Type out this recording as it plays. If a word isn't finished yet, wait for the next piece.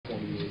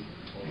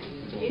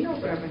Ain't no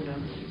grabbing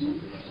them.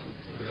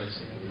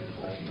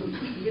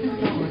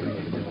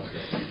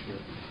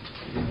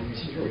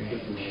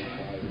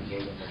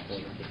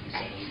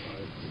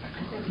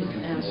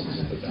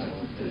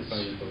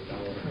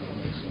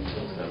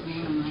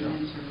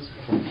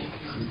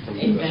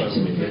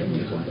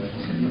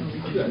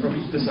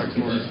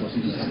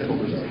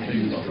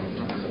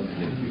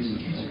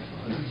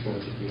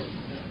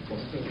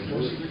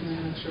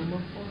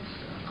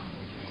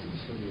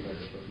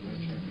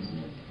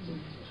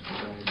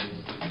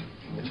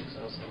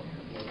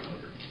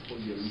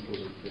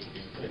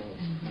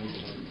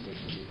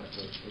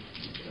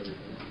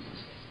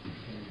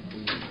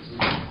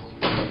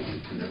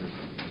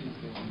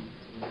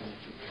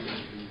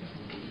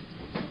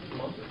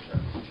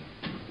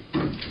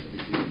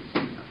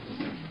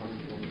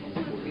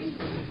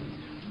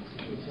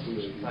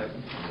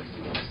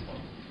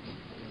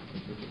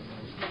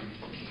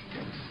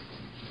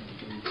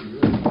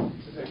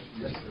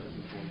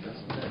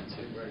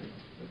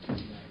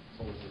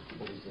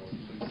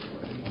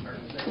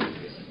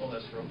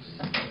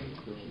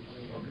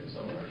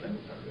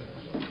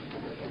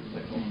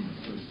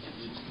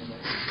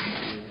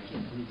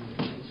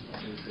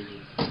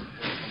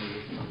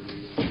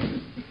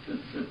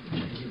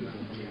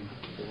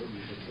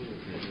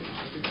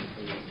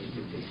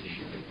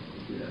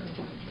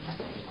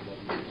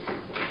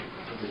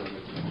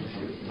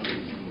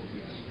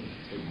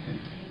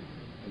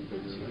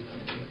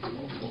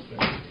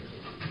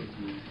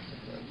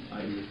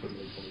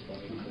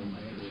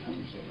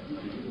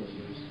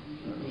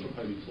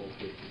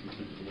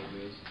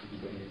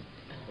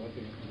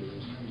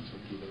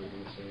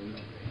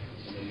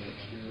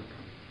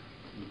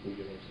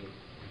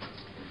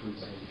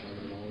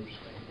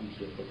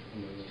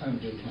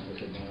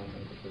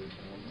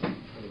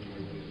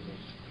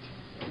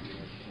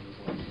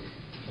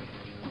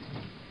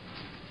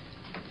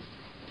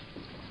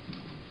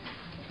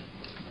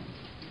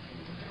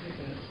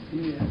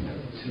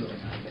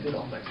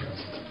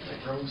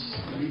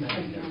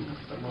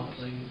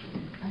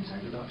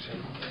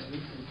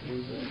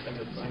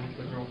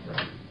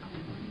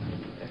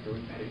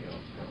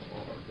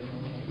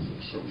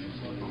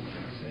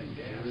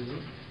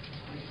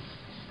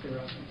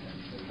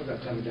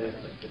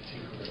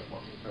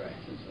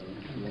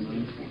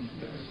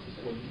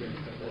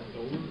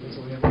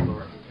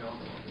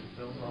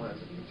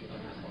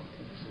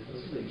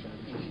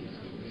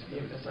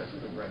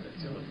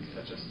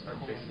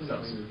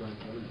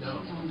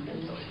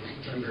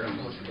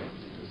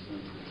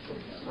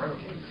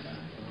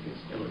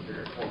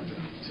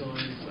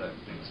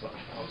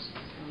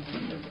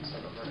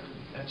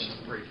 That's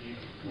just a break even.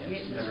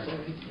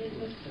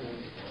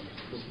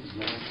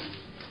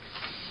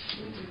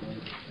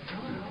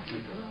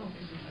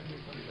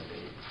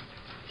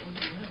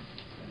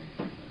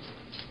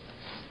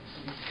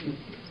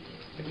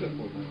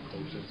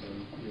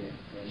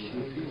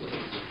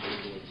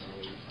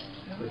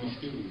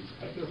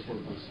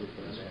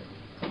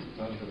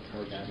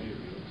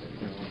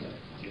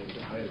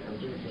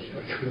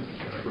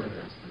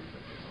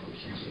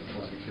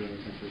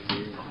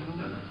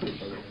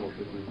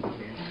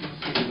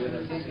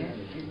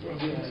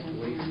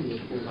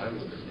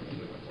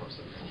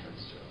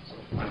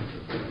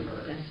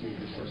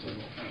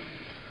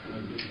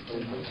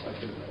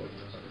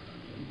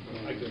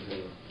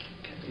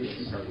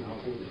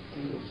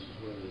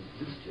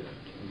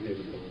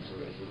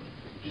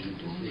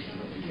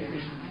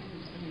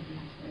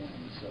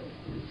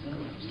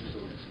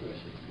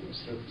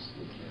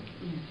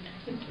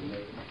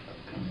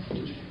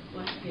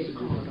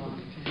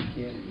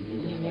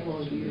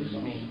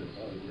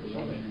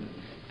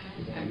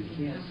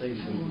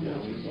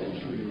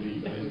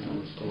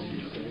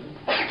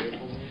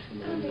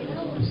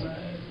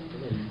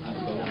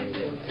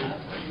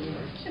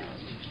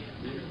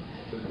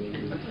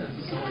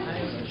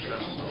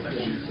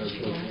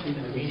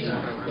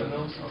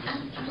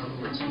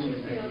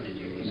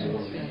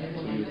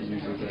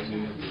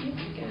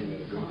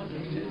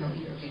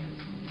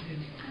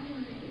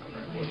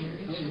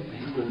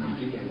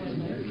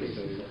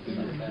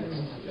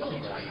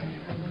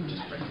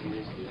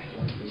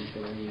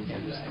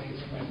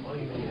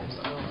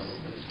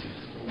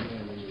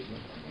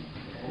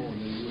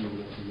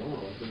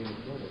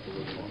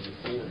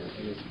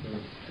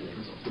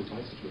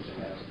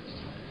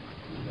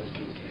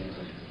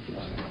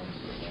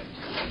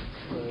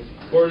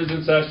 Court is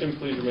in session.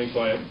 Please remain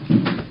quiet.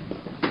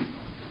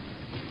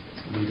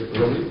 Leave it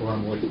early or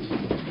I'm late?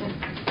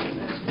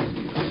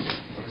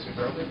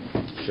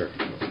 Sure.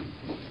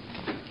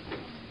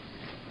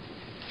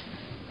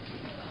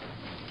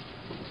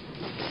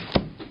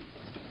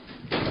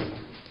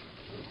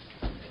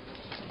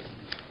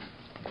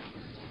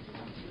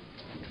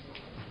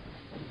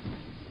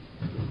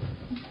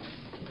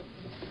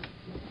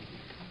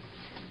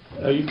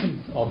 You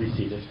can all be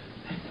seated.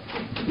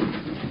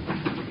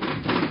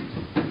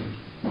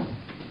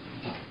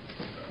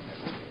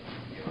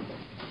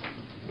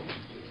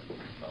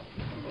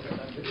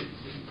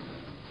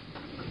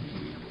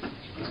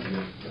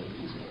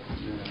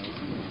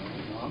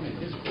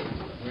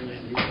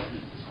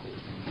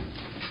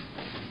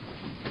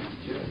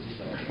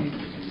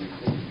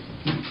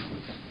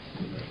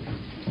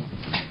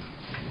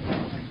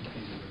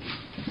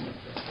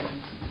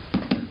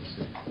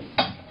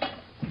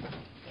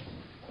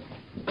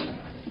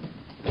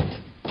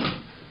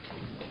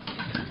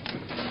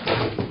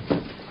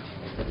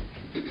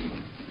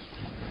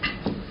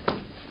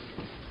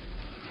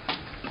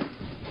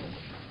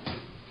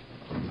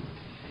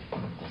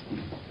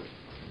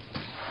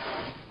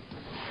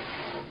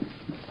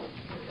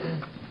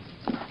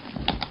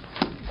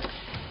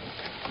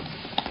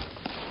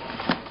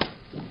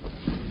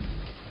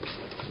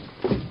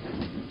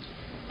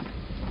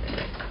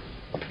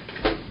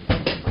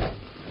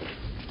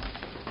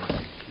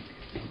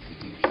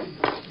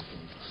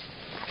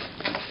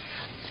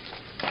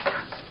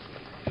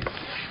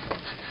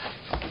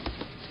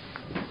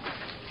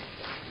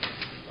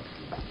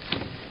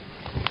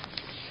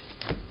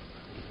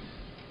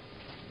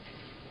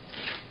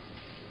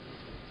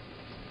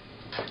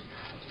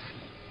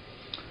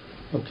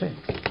 Okay.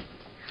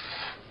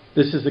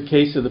 This is the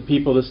case of the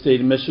people of the state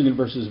of Michigan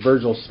versus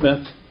Virgil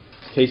Smith,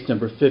 case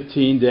number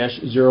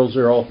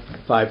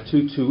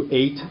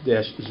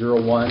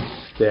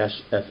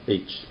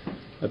 15-005228-01-FH.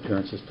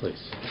 Appearances,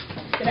 please.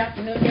 Good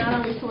afternoon, Your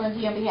Honor. Lisa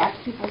Lindsay on behalf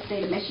of the people of the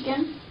state of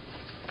Michigan.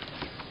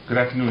 Good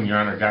afternoon, Your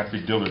Honor. Godfrey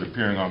Dillard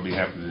appearing on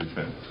behalf of the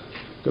defendant.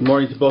 Good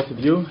morning to both of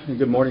you, and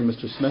good morning,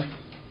 Mr. Smith.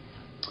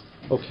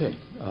 Okay,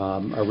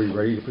 are we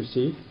ready to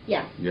proceed?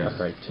 Yeah. Yes.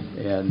 All right,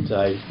 and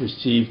I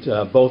received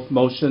both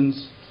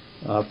motions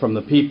from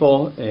the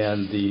people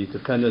and the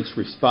defendant's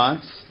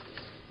response,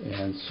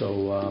 and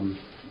so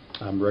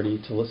I'm ready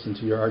to listen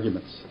to your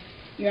arguments.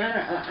 Your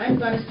Honor, I'm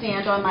going to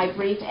stand on my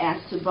brief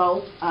as to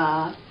both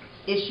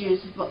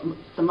issues,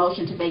 the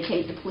motion to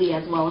vacate the plea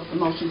as well as the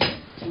motion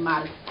to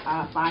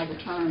modify the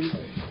terms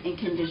and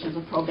conditions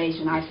of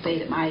probation. I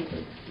stated my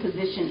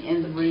position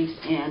in the briefs,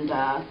 and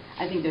I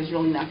think there's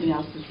really nothing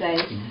else to say.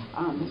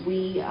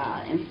 We,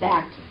 in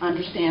fact,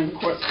 understand the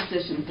court's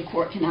position that the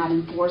court cannot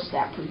enforce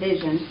that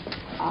provision,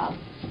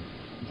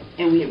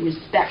 and we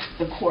respect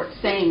the court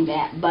saying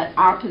that, but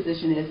our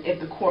position is if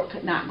the court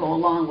could not go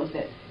along with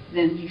it,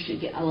 then you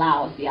should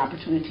allow us the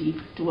opportunity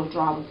to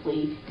withdraw the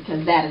plea,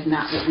 because that is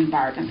not what we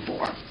bargained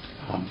for.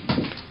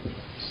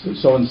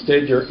 So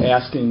instead you're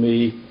asking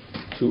me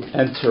to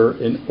enter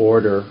an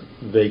order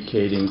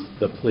vacating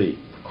the plea.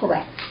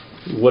 Correct.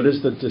 What is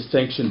the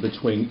distinction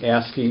between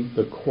asking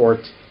the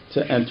court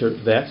to enter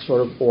that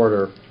sort of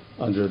order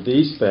under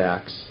these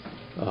facts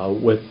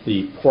with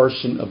the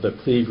portion of the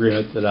plea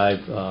agreement that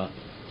I've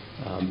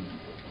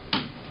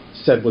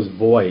said was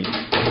void,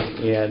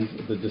 and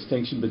the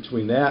distinction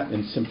between that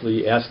and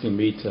simply asking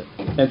me to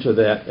enter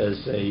that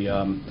as a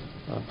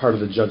part of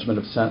the judgment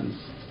of sentence?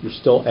 You're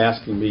still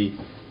asking me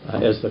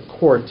as the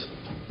court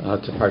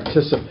to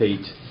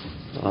participate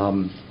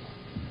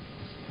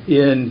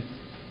in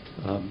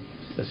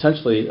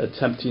essentially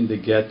attempting to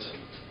get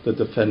the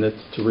defendant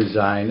to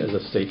resign as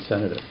a state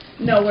senator.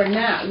 No, we're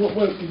not.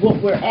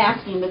 What we're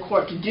asking the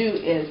court to do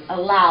is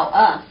allow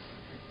us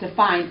to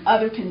find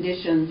other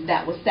conditions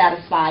that would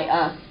satisfy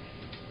us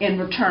in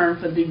return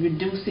for the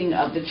reducing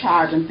of the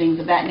charge and things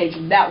of that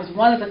nature. That was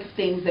one of the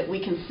things that we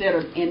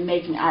considered in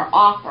making our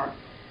offer.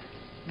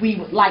 We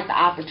would like the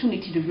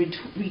opportunity to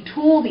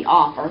retool the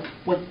offer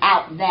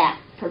without that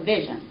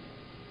provision.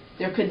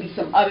 There could be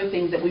some other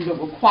things that we would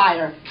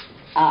require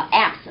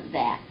absent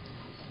that.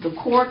 The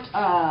court,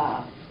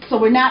 so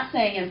we're not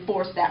saying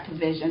enforce that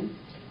provision.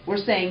 We're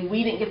saying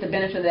we didn't get the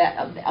benefit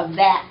of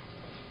that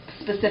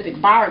specific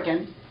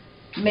bargain.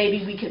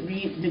 Maybe we could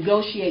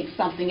negotiate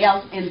something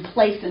else in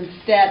place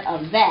instead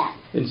of that.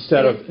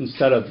 Instead of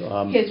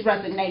his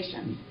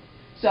resignation.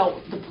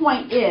 So the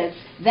point is,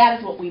 that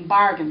is what we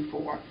bargained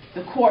for.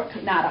 The court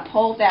could not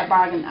uphold that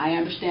bargain. I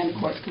understand the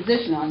court's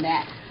position on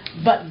that.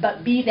 But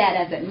be that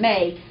as it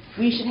may,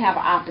 we should have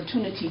an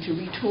opportunity to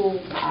retool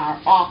our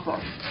offer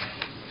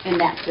in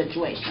that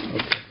situation.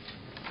 Okay.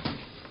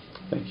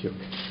 Thank you.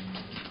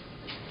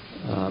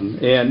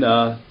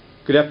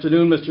 Good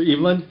afternoon, Mr.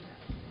 Evelyn.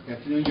 Good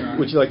afternoon, Your Honor.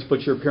 Would you like to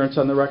put your appearance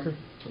on the record?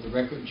 For the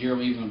record,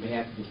 Gerald Evelyn, on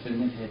behalf of the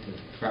defendant, had to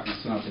drop my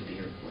son off at the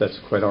airport. That's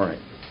quite all right.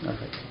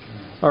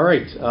 All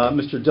right.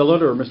 Mr.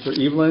 Dillard or Mr.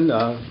 Evelyn?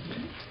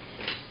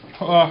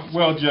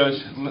 Well,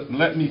 Judge,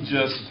 let me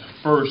just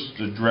first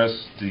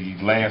address the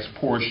last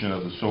portion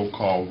of the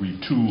so-called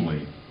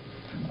retooling.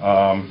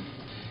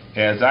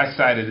 As I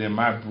cited in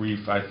my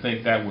brief, I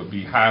think that would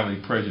be highly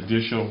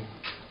prejudicial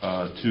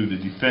to the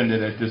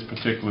defendant at this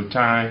particular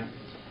time,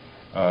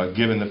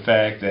 given the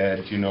fact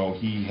that,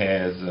 he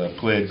has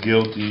pled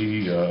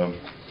guilty,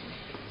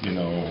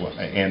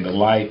 and the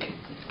like.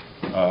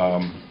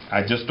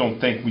 I just don't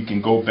think we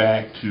can go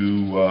back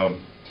to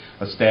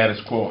a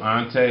status quo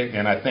ante,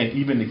 and I think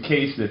even the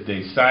case that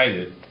they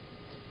cited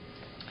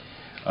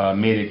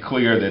made it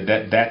clear that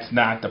that's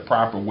not the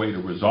proper way to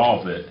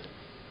resolve it.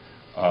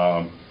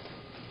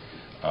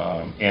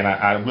 And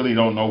I really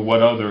don't know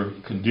what other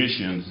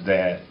conditions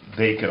that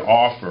they could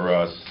offer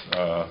us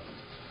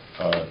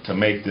to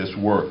make this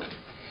work.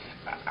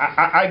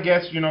 I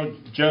guess,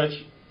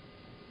 Judge,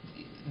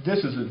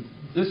 this is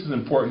an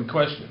important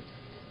question.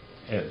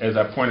 As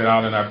I pointed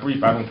out in our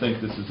brief, I don't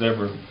think this has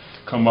ever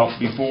come up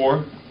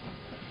before.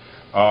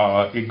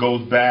 It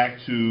goes back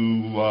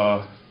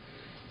to,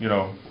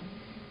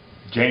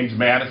 James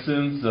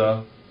Madison's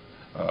a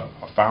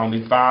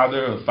founding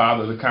father, a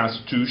father of the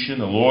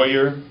Constitution, a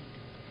lawyer.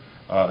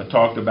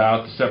 Talked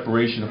about the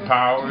separation of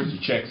powers, the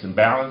checks and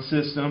balance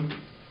system,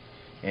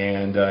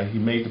 and he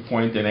made the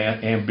point that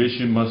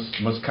ambition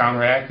must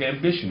counteract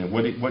ambition. And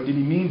what did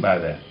he mean by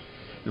that?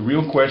 The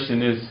real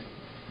question is,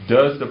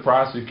 does the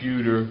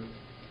prosecutor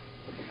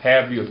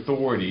have the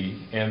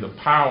authority and the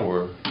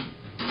power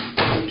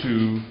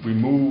to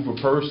remove a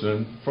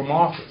person from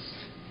office?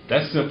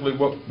 That's simply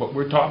what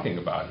we're talking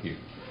about here.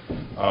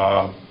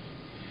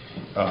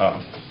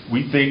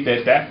 We think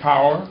that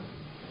power,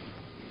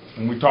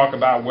 when we talk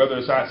about whether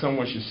or not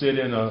someone should sit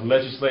in a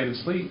legislative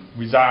seat,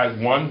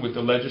 resides, one, with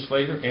the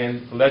legislature,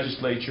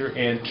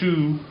 and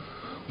two,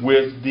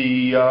 with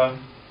the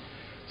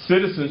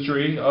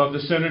citizenry of the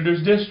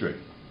senator's district.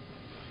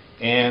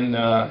 And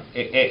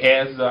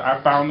as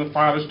our founding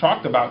fathers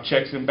talked about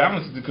checks and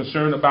balances, the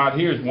concern about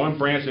here is one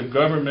branch of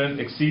government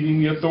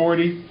exceeding the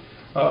authority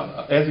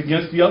as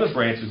against the other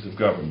branches of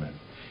government.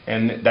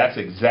 And that's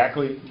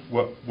exactly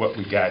what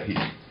we got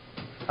here.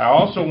 I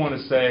also want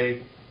to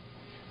say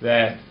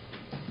that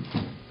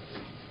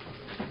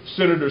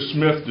Senator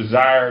Smith's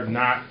desire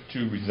not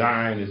to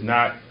resign is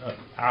not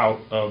out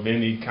of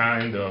any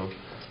kind of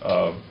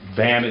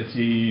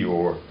vanity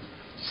or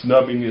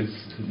snubbing his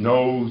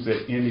nose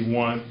at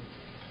anyone.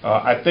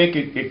 I think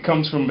it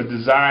comes from a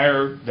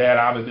desire that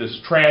out of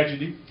this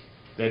tragedy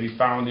that he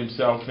found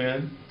himself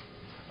in,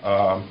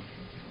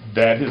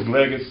 that his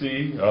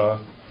legacy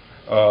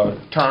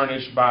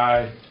tarnished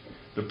by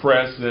the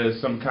press as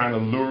some kind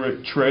of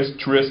lurid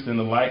tryst and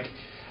the like.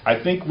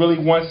 I think really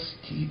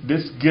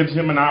this gives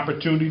him an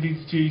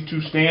opportunity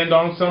to stand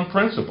on some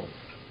principle,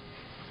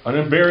 on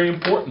a very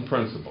important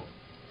principle,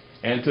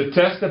 and to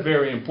test a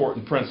very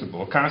important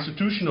principle, a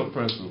constitutional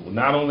principle,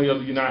 not only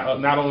of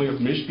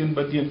Michigan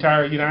but the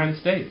entire United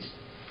States.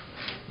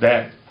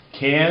 That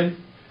can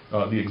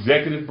the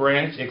executive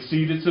branch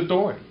exceed its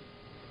authority?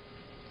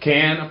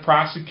 Can a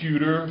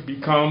prosecutor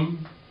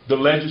become the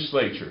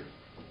legislature?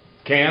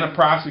 Can a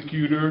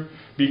prosecutor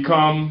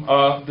become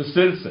the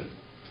citizen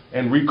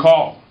and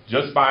recall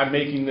just by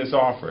making this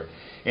offer?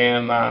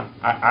 And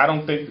I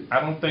don't think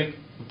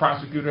the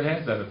prosecutor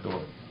has that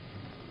authority.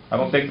 I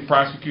don't think the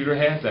prosecutor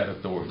has that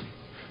authority.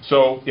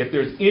 So if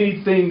there's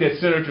anything that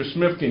Senator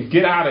Smith can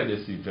get out of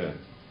this event,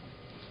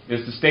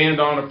 is to stand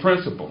on a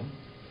principle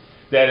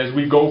that as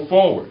we go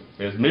forward,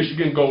 as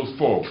Michigan goes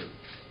forward,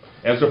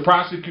 as the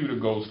prosecutor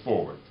goes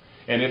forward,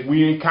 and if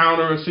we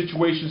encounter a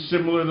situation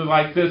similar to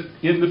like this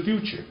in the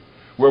future,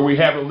 where we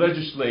have a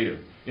legislator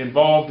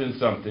involved in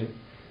something,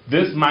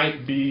 this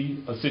might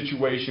be a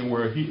situation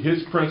where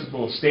his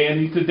principle of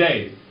standing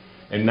today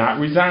and not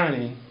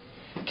resigning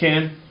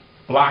can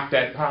block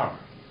that power.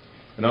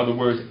 In other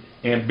words,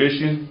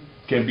 ambition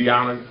can be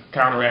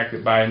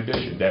counteracted by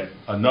ambition, that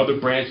another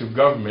branch of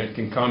government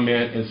can come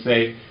in and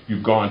say,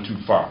 you've gone too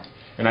far.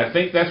 And I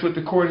think that's what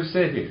the court has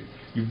said here.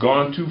 You've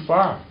gone too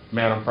far,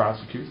 Madam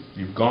Prosecutor.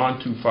 You've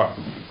gone too far.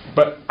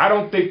 But I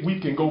don't think we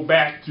can go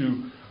back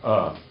to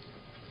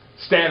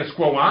status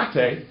quo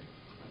ante.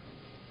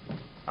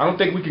 I don't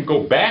think we can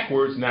go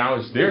backwards now,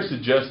 as they're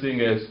suggesting,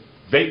 as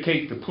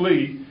vacate the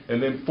plea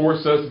and then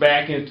force us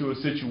back into a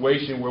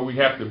situation where we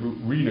have to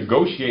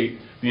renegotiate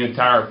the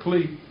entire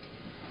plea.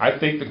 I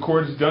think the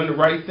court has done the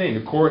right thing.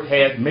 The court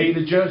has made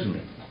a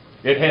judgment.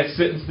 It has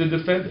sentenced the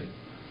defendant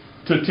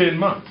to 10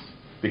 months.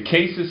 The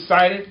cases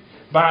cited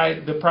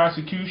by the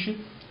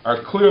prosecution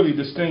are clearly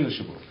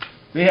distinguishable.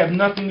 They have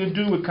nothing to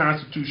do with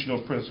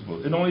constitutional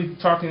principles. It's only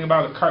talking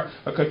about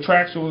a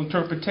contractual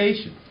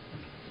interpretation.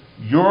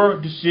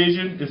 Your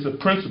decision is a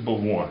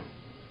principled one.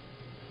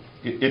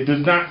 It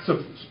does not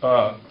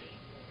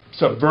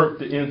subvert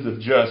the ends of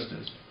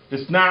justice.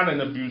 It's not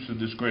an abuse of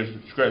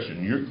discretion.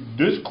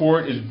 This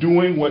court is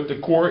doing what the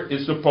court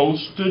is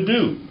supposed to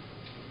do.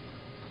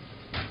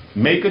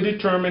 Make a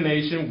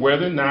determination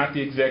whether or not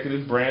the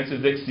executive branch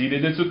has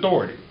exceeded its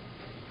authority.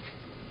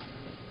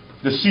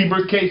 The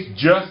Siebert case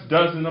just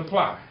doesn't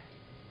apply.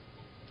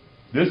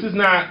 This is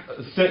not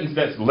a sentence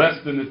that's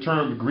less than the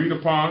term agreed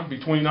upon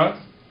between us.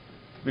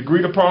 The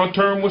agreed upon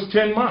term was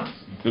 10 months.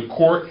 The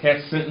court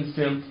has sentenced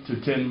him to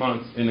 10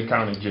 months in the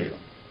county jail.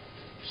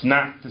 It's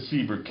not the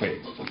Siebert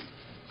case.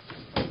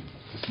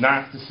 It's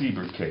not the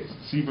Siebert case.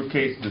 The Siebert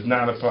case does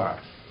not apply.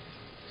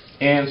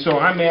 And so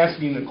I'm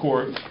asking the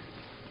court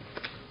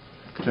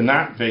to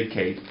not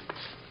vacate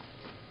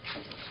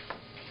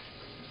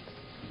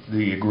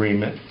the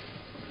agreement.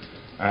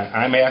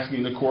 I'm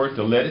asking the court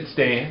to let it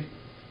stand,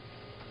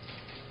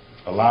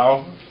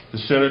 allow the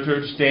senator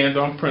to stand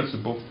on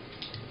principle,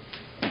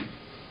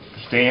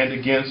 to stand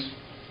against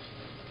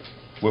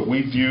what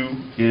we view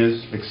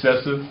is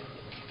excessive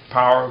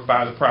power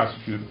by the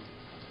prosecutor,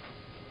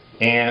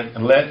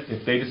 and let,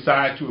 if they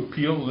decide to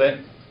appeal, let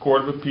the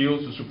Court of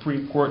Appeals, the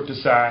Supreme Court,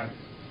 decide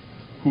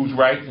who's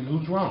right and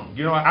who's wrong.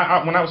 You know,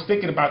 when I was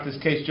thinking about this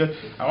case, Judge,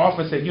 I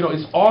often said, you know,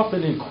 it's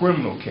often in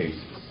criminal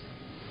cases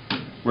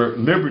where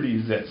liberty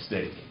is at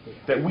stake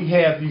that we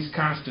have these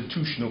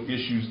constitutional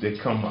issues that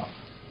come up.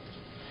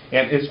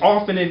 And it's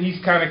often in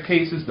these kind of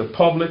cases, the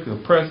public,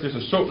 the press, there's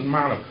a certain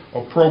amount of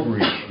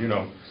opprobrium, you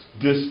know,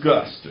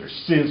 disgust or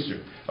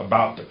censure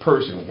about the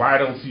person. Why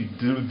don't he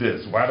do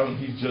this? Why don't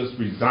he just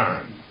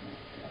resign?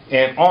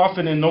 And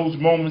often in those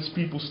moments,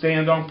 people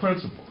stand on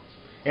principle.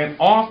 And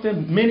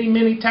often, many,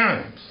 many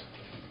times,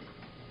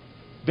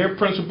 their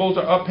principles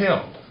are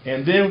upheld.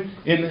 And then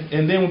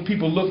when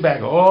people look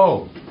back,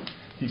 oh,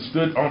 he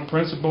stood on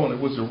principle and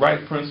it was the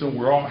right principle,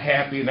 we're all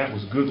happy and that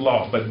was good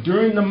law. But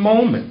during the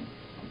moment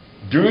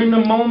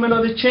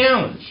of the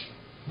challenge,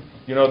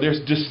 you know, there's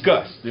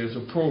disgust, there's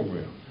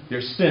opprobrium,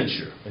 there's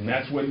censure, and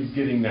that's what he's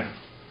getting now.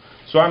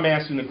 So I'm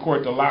asking the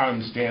court to allow him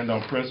to stand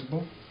on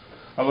principle,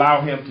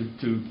 allow him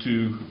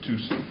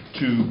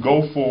to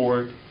go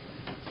forward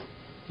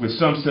with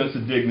some sense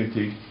of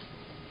dignity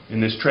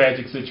in this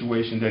tragic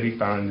situation that he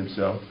found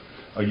himself,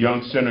 a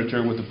young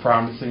senator with a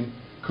promising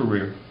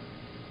career,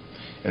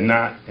 and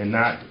not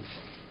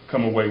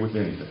come away with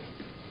anything.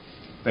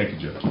 Thank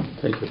you, Judge.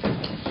 Thank you.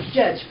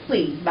 Judge,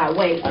 please, by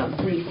way of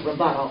brief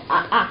rebuttal,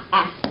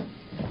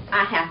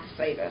 I have to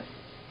say this.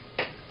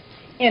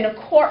 In a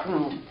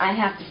courtroom, I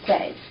have to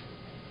say,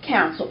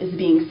 counsel is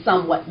being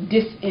somewhat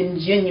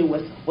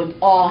disingenuous with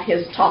all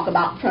his talk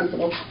about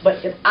principles,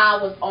 but if I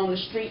was on the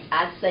street,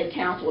 I'd say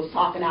counsel was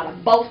talking out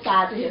of both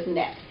sides of his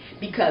neck,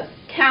 because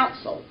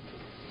counsel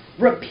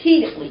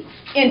repeatedly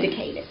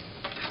indicated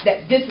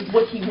that this is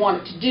what he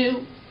wanted to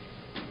do.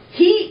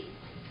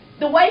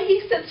 The way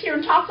he sits here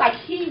and talks like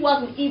he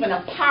wasn't even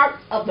a part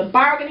of the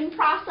bargaining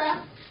process.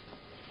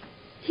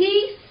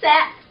 He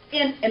sat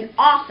in an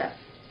office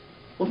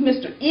with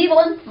Mr.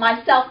 Evelyn,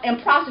 myself,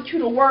 and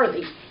Prosecutor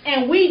Worthy,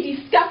 and we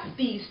discussed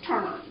these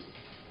terms.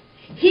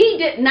 He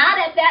did not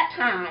at that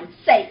time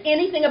say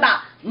anything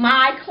about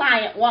my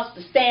client wants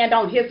to stand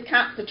on his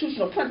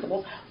constitutional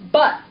principles,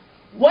 but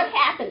what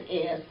happened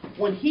is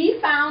when he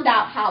found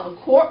out how the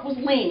court was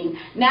leaning,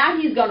 now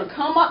he's going to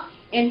come up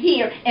in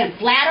here and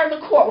flatter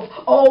the court with,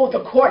 oh,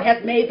 the court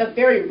has made the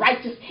very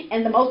righteous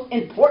and the most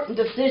important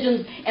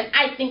decisions, and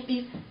I think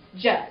these...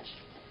 Judge,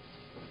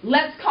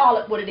 let's call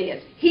it what it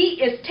is.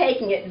 He is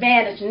taking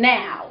advantage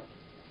now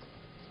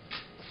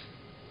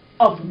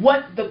of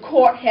what the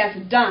court has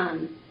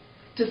done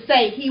to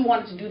say he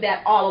wanted to do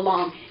that all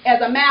along. As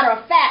a matter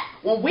of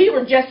fact, when we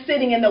were just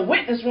sitting in the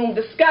witness room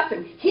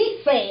discussing,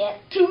 he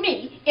said to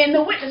me in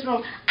the witness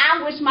room,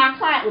 I wish my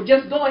client would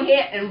just go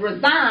ahead and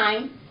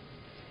resign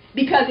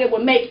because it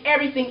would make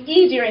everything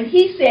easier, and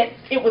he said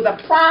it was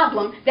a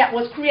problem that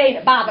was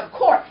created by the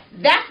court.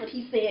 That's what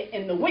he said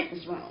in the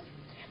witness room.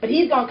 But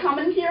he's going to come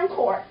in here in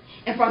court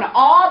in front of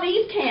all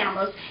these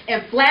cameras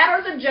and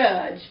flatter the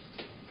judge.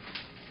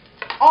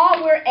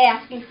 All we're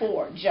asking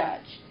for,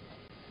 Judge,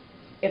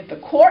 if the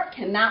court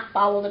cannot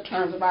follow the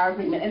terms of our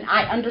agreement, and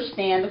I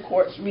understand the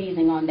court's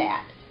reasoning on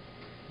that,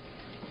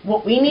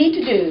 what we need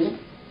to do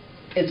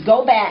is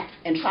go back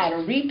and try to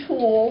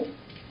retool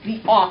the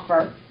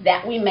offer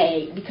that we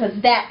made, because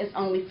that is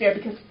only fair,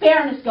 because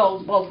fairness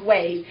goes both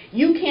ways.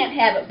 You can't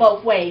have it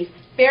both ways.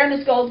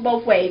 Fairness goes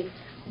both ways.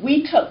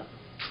 We took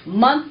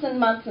months and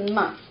months and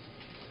months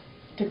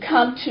to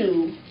come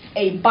to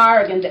a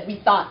bargain that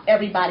we thought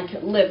everybody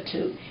could live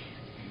to.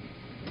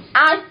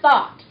 I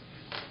thought,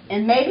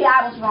 and maybe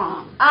I was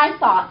wrong, I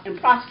thought, and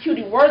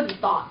Prosecutor Worthy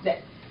thought,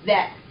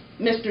 that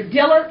Mr.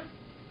 Dillard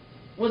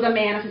was a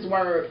man of his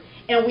word,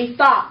 and we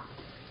thought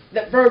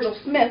that Virgil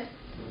Smith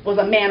was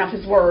a man of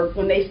his word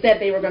when they said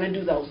they were going to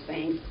do those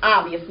things.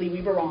 Obviously,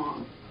 we were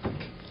wrong.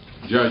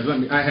 Judge,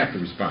 I have to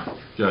respond.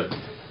 Judge,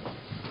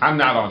 I'm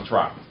not on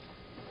trial.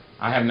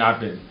 I have not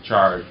been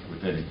charged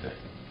with anything.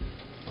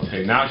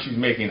 Okay, now she's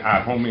making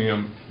ad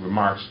hominem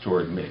remarks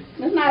toward me.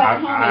 It's not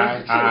ad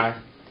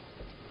hominem.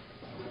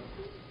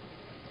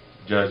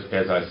 Judge,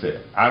 as I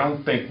said, I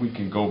don't think we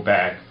can go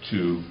back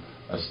to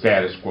a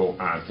status quo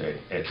ante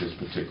at this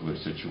particular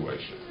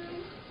situation.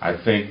 I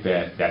think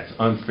that that's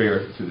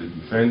unfair to the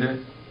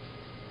defendant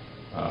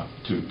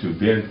to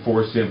then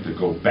force him to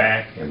go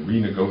back and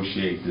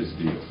renegotiate this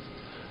deal.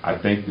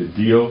 I think the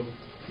deal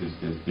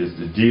is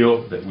the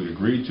deal that we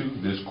agreed to.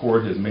 This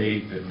court has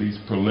made, at least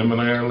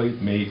preliminarily,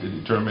 made the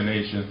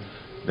determination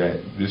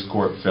that this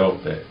court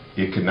felt that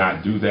it could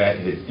not do that.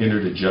 It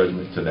entered a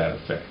judgment to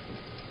that effect.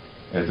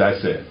 As I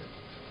said,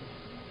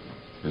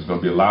 there's going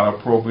to be a lot of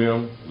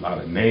opprobrium, a lot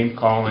of name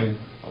calling,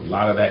 a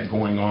lot of that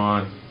going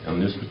on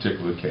this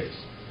particular case.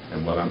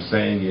 And what I'm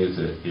saying is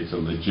that it's a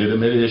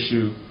legitimate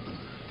issue,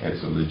 and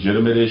it's a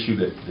legitimate issue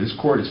that this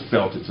court has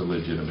felt it's a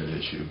legitimate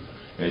issue.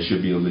 And it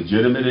should be a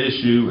legitimate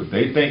issue. If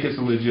they think it's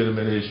a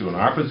legitimate issue and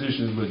our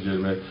position is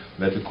legitimate,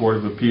 let the Court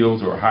of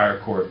Appeals or a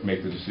higher court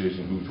make the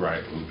decision who's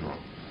right, who's wrong.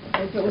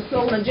 If it was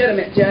so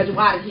legitimate, Judge,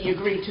 why did he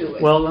agree to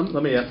it? Well,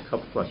 let me ask a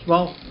couple questions.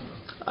 Well,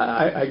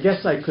 I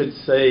guess I could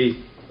say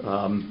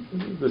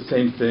the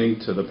same thing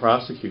to the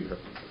prosecutor,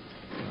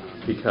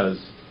 because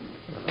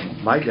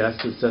my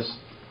guess is just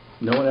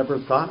no one ever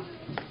thought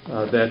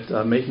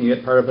that making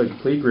it part of a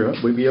plea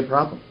agreement would be a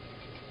problem.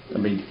 I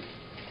mean,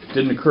 it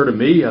didn't occur to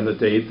me on the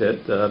date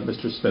that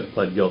Mr. Smith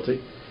pled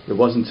guilty. It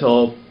wasn't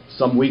until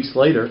some weeks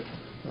later,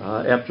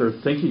 after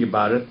thinking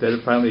about it, that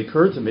it finally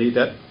occurred to me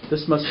that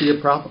this must be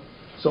a problem.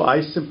 So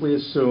I simply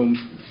assume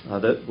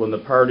that when the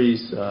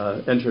parties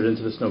entered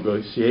into this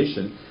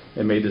negotiation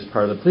and made this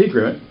part of the plea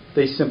agreement,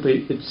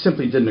 it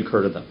simply didn't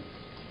occur to them.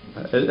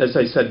 As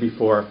I said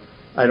before,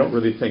 I don't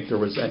really think there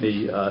was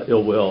any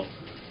ill will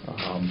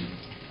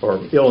or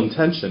ill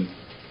intention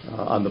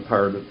on the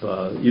part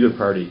of either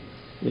party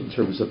in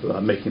terms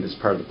of making this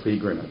part of the plea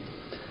agreement.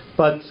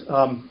 But,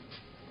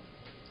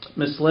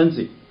 Ms.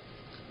 Lindsay,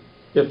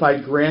 if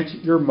I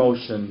grant your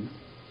motion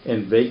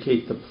and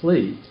vacate the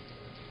plea,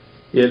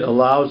 it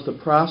allows the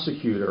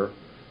prosecutor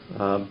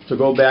to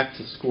go back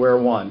to square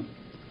one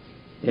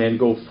and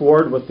go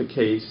forward with the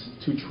case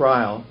to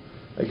trial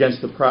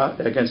against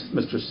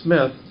Mr.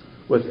 Smith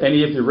with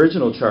any of the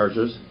original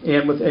charges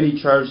and with any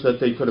charge that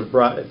they could have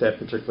brought at that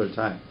particular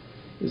time.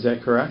 Is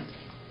that correct?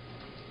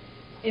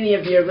 Any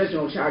of the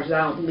original charges,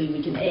 I don't believe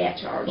we can add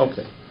charges.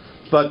 Okay.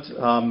 But,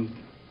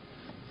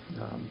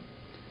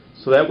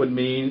 so that would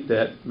mean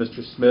that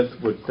Mr. Smith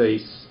would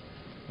face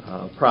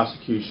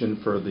prosecution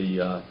for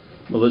the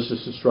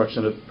malicious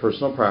destruction of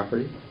personal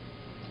property,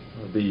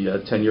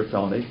 the 10-year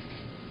felony,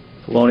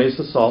 felonious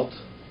assault,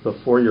 the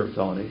 4-year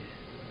felony,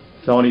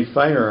 felony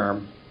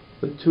firearm,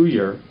 the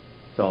 2-year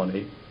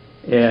felony,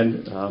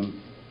 and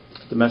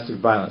domestic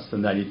violence, the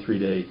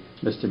 93-day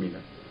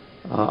misdemeanor.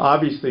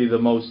 Obviously, the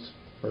most,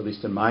 or at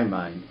least in my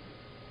mind,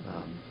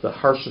 the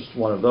harshest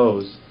one of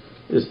those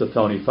is the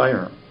felony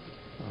firearm,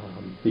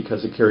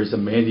 because it carries a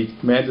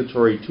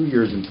mandatory 2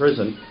 years in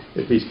prison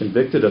if he's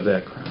convicted of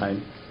that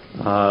crime,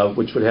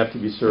 which would have to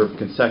be served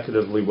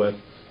consecutively with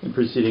and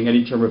preceding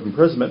any term of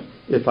imprisonment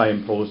if I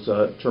imposed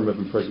a term of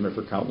imprisonment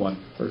for count 1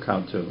 or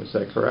count 2. Is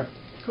that correct?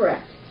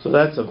 Correct. So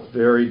that's a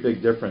very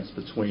big difference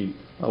between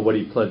what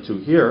he pled to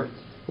here,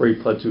 where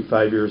he pled to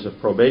 5 years of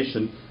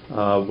probation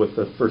with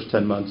the first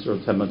 10 months or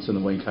 10 months in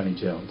the Wayne County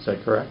Jail. Is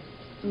that correct?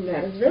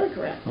 That is very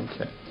correct.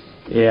 Okay.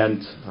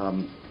 And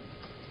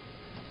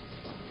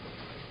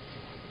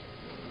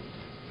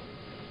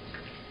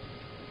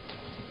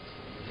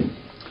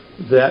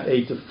that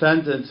a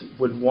defendant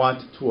would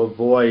want to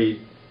avoid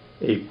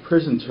a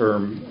prison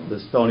term,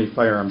 this felony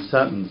firearm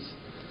sentence,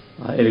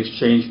 in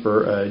exchange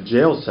for a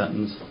jail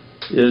sentence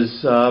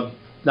is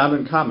not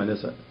uncommon,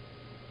 is it?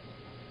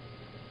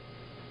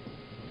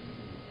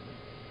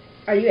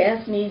 Are you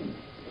asking me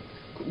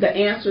the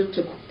answer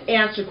to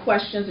answer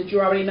questions that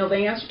you already know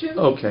the answer to?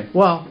 Okay.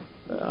 Well,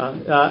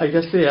 I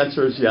guess the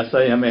answer is yes.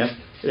 I am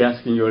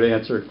asking you to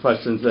answer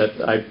questions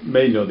that I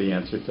may know the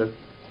answer to.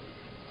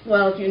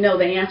 Well, if you know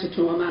the answer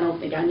to them, I don't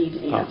think I need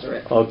to answer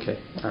it. Okay.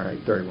 All right.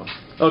 Very well.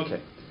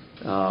 Okay.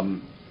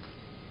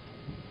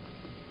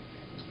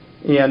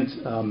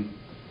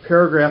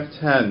 Paragraph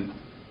 10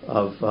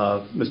 of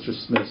Mr.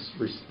 Smith's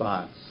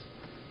response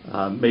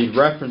made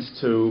reference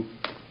to,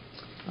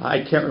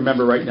 I can't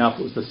remember right now if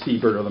it was the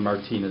Siebert or the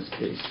Martinez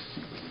case.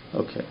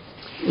 Okay.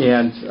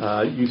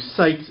 And you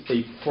cite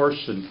a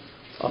portion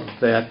of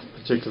that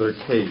particular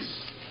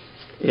case.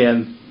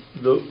 And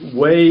the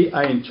way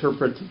I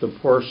interpret the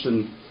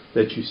portion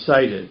that you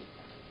cited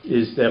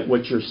is that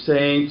what you're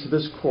saying to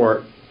this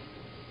court,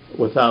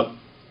 without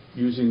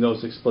using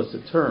those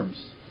explicit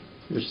terms,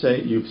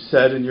 you've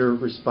said in your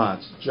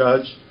response,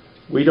 Judge,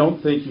 we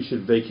don't think you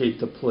should vacate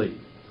the plea.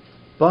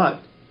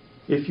 But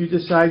if you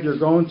decide you're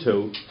going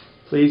to,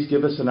 please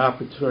give us an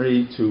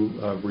opportunity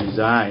to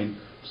resign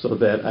so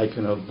that I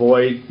can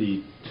avoid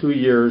the 2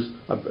 years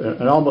of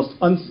an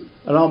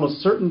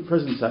almost certain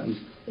prison sentence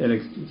and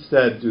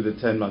instead do the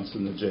 10 months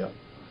in the jail.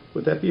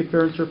 Would that be a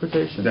fair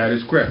interpretation? That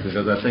is correct,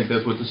 because I think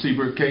that's what the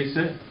Siebert case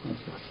said.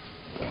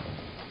 Okay.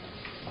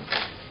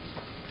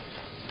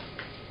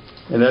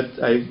 And that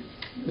I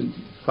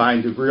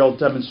find a real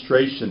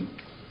demonstration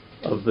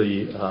of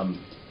the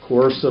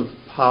coercive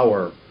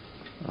power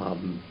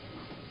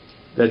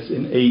that's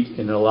innate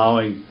in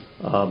allowing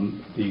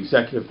the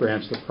executive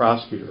branch, the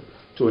prosecutor,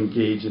 to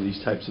engage in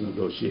these types of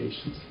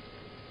negotiations.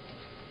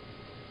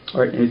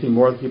 All right, anything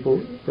more the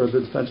people or the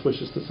defense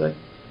wishes to say?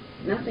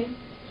 Nothing.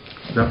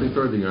 Nothing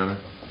further, Your Honor.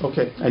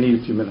 Okay, I need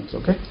a few minutes,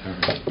 okay? All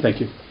right.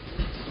 Thank you.